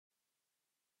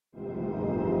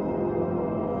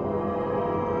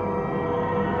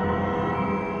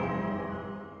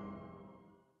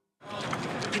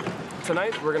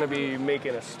Tonight we're gonna be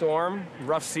making a storm,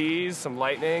 rough seas, some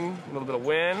lightning, a little bit of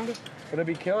wind. Gonna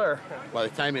be killer. By the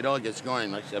time it all gets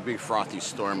going, like a big frothy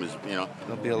storm is, you know.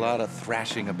 There'll be a lot of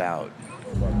thrashing about.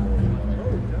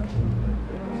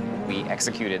 We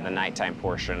executed the nighttime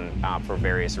portion for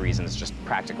various reasons, just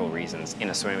practical reasons, in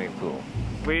a swimming pool.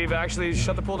 We've actually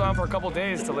shut the pool down for a couple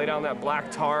days to lay down that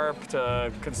black tarp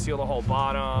to conceal the whole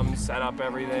bottom, set up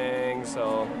everything.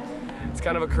 So it's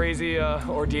kind of a crazy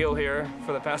ordeal here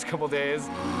for the past couple days.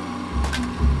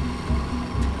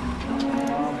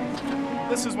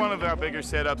 This is one of our bigger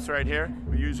setups right here.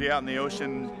 We're usually out in the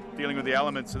ocean dealing with the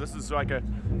elements, so this is like a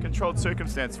controlled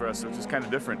circumstance for us, which is kind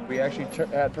of different. We actually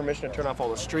had permission to turn off all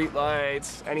the street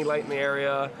lights, any light in the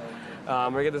area. We're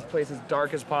gonna get this place as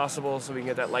dark as possible so we can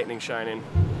get that lightning shining.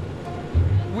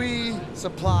 We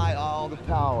supply all the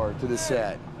power to the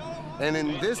set. And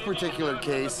in this particular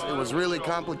case, it was really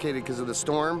complicated because of the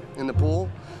storm in the pool.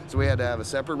 So we had to have a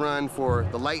separate run for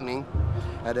the lightning,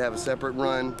 had to have a separate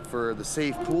run for the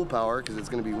safe pool power because it's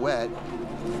going to be wet.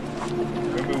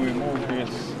 Maybe we move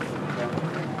this.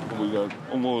 We got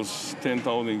almost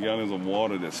 10,000 gallons of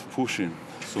water that's pushing,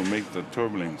 so make the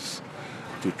turbulence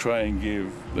to try and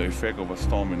give the effect of a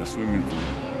storm in a swimming pool.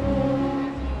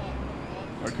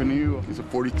 Our canoe is a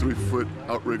 43-foot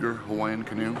outrigger Hawaiian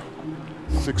canoe,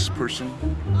 6-person.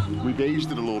 We've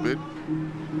aged it a little bit.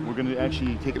 We're going to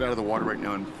actually take it out of the water right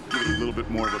now and give it a little bit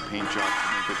more of a paint job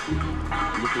to make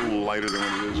it look a little lighter than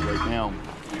what it is right now.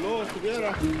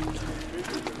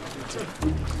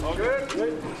 All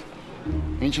good?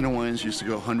 Ancient Hawaiians used to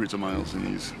go hundreds of miles in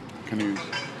these canoes.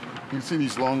 You can see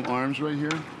these long arms right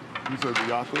here. These are the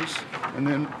yakos. And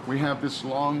then we have this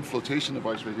long flotation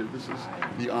device right here. This is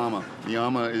the ama. The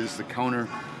ama is the counter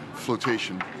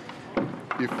flotation.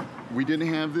 If we didn't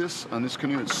have this on this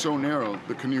canoe, it's so narrow,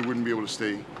 the canoe wouldn't be able to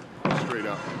stay straight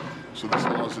up. So this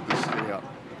allows it to stay up.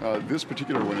 This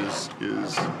particular one is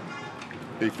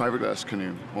a fiberglass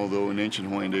canoe, although in ancient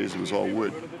Hawaiian days it was all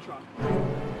wood.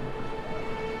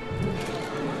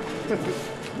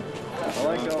 I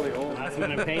like all the old. Last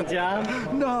minute paint job?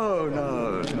 No,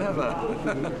 never.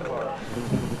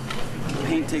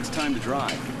 Paint takes time to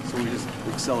dry, so we're just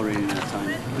accelerating that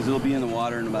time because it'll be in the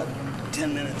water in about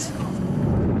 10 minutes.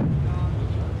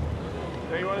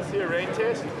 Now you want to see a rain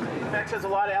test? Effects has a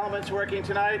lot of elements working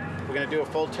tonight. We're going to do a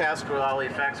full test with all the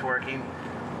effects working,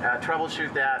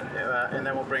 troubleshoot that, and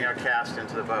then we'll bring our cast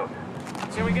into the boat.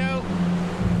 Here we go.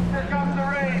 Here comes the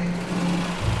rain.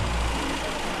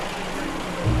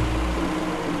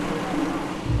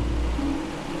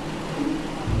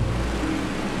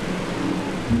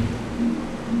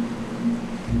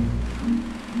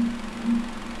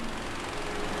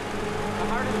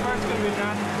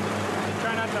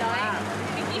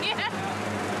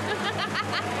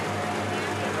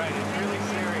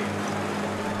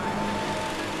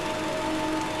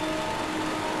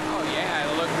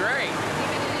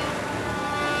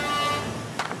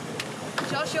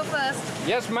 Josh, you first.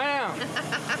 Yes, ma'am.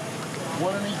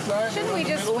 One on each side. Shouldn't we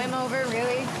just swim over,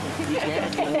 really? You can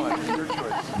if you want. It's your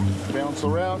choice. Bounce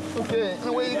around. Okay, and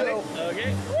away you go.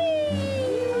 Okay.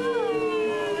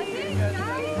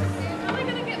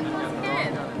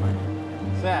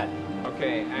 Set.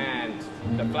 Okay, and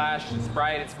the flash, it's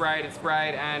bright, it's bright, it's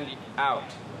bright, and out.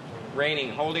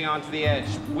 Raining, holding on to the edge.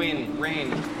 Wind,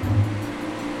 rain.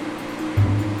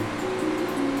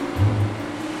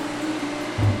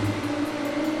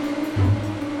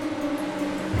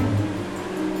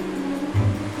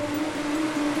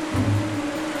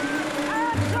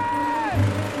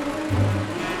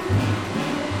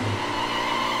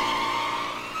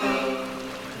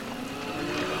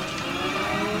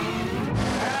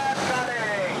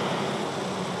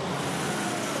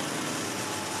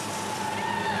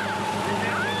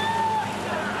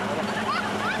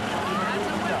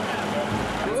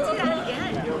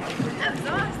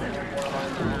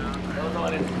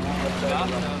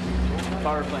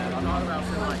 Power plant.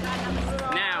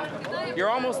 Now, you're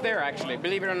almost there, actually,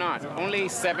 believe it or not. Only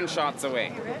 7 shots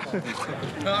away.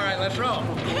 All right, let's roll.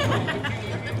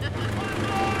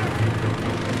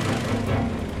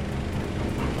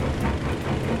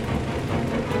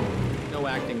 No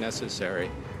acting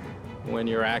necessary when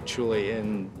you're actually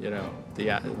in,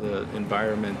 the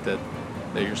environment that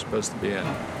you're supposed to be in.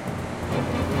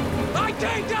 I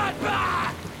take that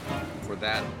back! For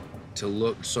that to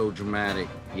look so dramatic,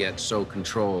 yet so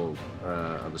controlled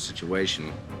of the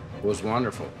situation was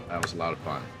wonderful. That was a lot of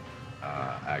fun,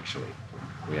 actually.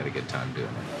 We had a good time doing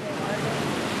it.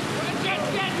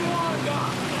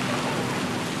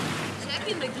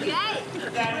 Checking the gate.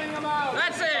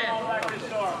 That's it!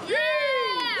 Yeah!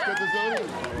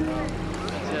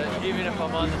 even if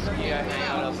I'm on the ski, I hang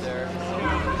out up there.